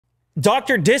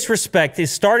Dr. Disrespect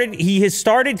he has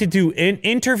started to do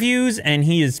interviews, and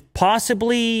he is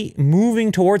possibly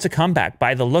moving towards a comeback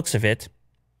by the looks of it.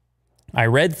 I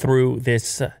read through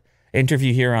this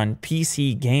interview here on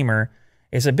PC Gamer.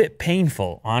 It's a bit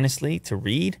painful, honestly, to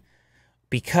read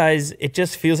because it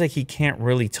just feels like he can't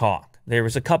really talk. There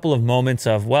was a couple of moments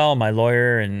of, well, my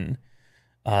lawyer and,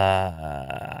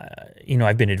 you know,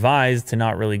 I've been advised to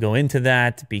not really go into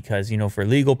that because, you know, for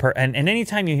legal and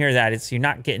anytime you hear that, you're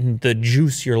not getting the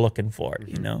juice you're looking for,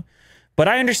 you know. But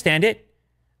I understand it.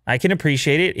 I can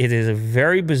appreciate it. It is a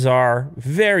very bizarre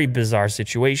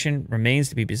situation. Remains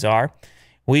to be bizarre.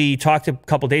 We talked a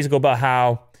couple days ago about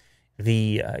how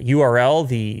the URL,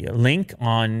 the link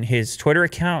on his Twitter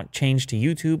account changed to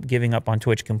YouTube, giving up on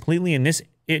Twitch completely. In this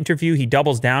interview, he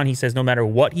doubles down. He says no matter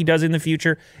what he does in the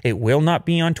future, it will not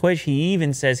be on Twitch. He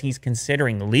even says he's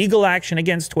considering legal action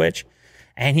against Twitch.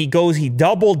 And he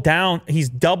doubles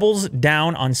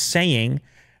down on saying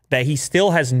that he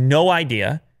still has no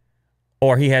idea,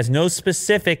 or he has no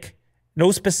specifics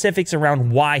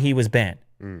around why he was banned.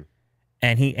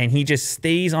 And he just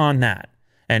stays on that.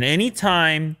 And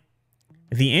anytime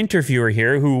the interviewer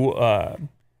here, who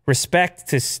respect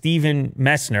to Stephen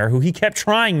Messner, who he kept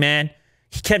trying, man,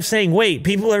 he kept saying, wait,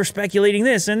 people are speculating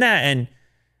this and that. And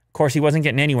of course, he wasn't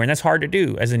getting anywhere. And that's hard to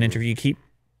do as an interview. You keep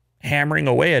hammering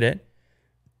away at it.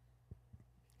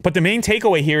 But the main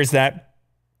takeaway here is that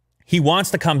he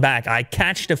wants to come back. I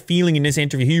catched a feeling in this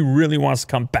interview. He really wants to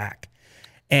come back.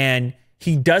 And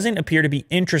he doesn't appear to be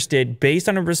interested, based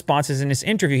on the responses in this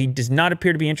interview, he does not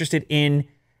appear to be interested in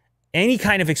any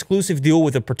kind of exclusive deal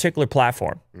with a particular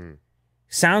platform.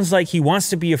 Sounds like he wants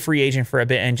to be a free agent for a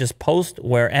bit and just post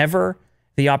wherever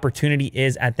the opportunity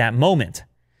is at that moment.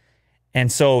 And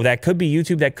so that could be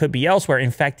YouTube, that could be elsewhere. In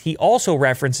fact, he also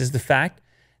references the fact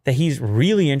that he's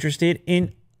really interested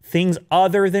in things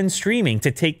other than streaming,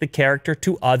 to take the character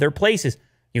to other places.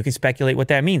 You can speculate what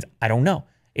that means. I don't know.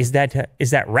 Is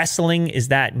that wrestling? Is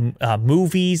that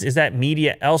movies? Is that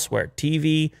media elsewhere?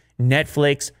 TV,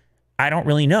 Netflix? I don't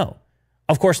really know.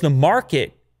 Of course, the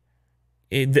market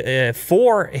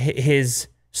for his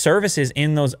services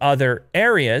in those other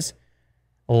areas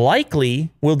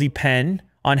likely will depend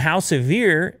on how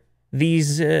severe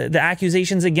the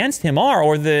accusations against him are,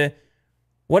 or the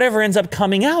whatever ends up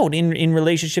coming out in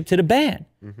relationship to the ban.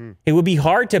 It would be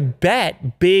hard to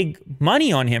bet big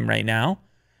money on him right now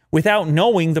without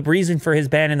knowing the reason for his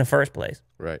ban in the first place.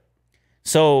 Right.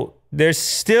 So there's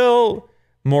still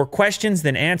more questions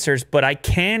than answers, but I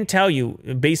can tell you,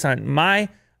 based on my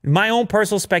own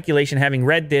personal speculation, having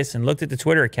read this and looked at the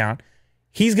Twitter account,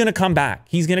 he's going to come back.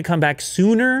 He's going to come back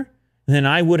sooner than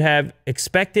I would have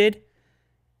expected.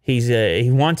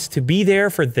 He wants to be there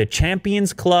for the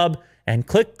Champions Club. And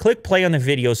click play on the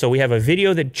video. So we have a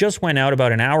video that just went out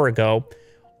about an hour ago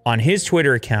on his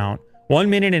Twitter account. 1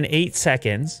 minute and 8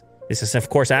 seconds. This is, of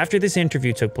course, after this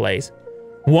interview took place.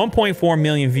 1.4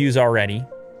 million views already.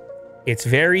 It's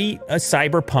very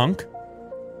cyberpunk,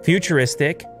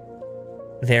 futuristic.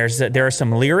 There are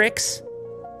some lyrics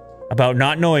about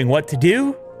not knowing what to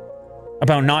do,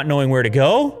 about not knowing where to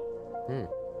go,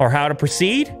 or how to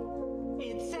proceed.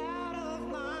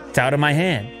 It's out of my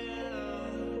hand.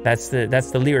 That's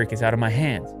the lyric. It's out of my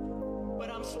hands.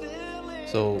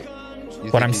 So,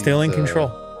 but I'm still in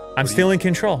control. I'm still in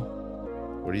control.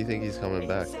 Where do you think he's coming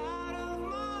back?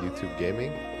 YouTube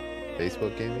gaming?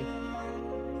 Facebook gaming?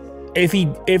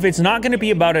 If it's not going to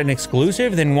be about an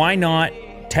exclusive, then why not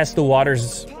test the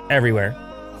waters everywhere?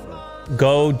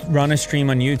 Go run a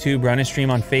stream on YouTube, run a stream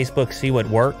on Facebook, see what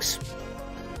works.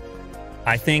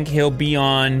 I think he'll be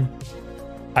on...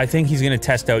 I think he's going to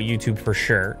test out YouTube for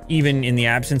sure, even in the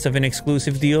absence of an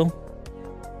exclusive deal.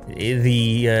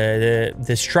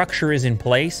 The structure is in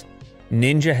place.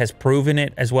 Ninja has proven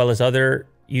it, as well as other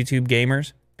YouTube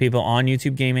gamers, people on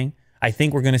YouTube gaming. I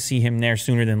think we're going to see him there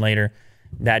sooner than later.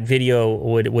 That video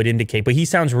would indicate. But he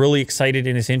sounds really excited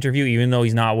in this interview, even though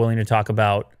he's not willing to talk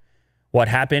about what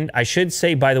happened. I should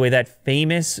say, by the way, that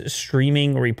famous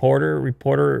streaming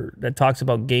reporter that talks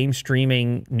about game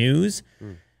streaming news...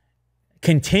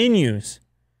 continues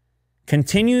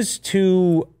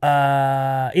to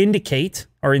indicate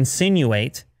or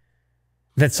insinuate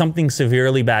that something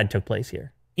severely bad took place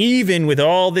here. Even with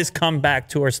all this comeback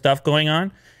tour stuff going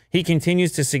on, he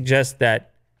continues to suggest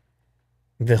that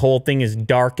the whole thing is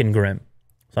dark and grim.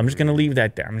 So I'm just going to leave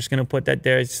that there. I'm just going to put that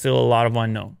there. It's still a lot of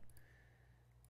unknown.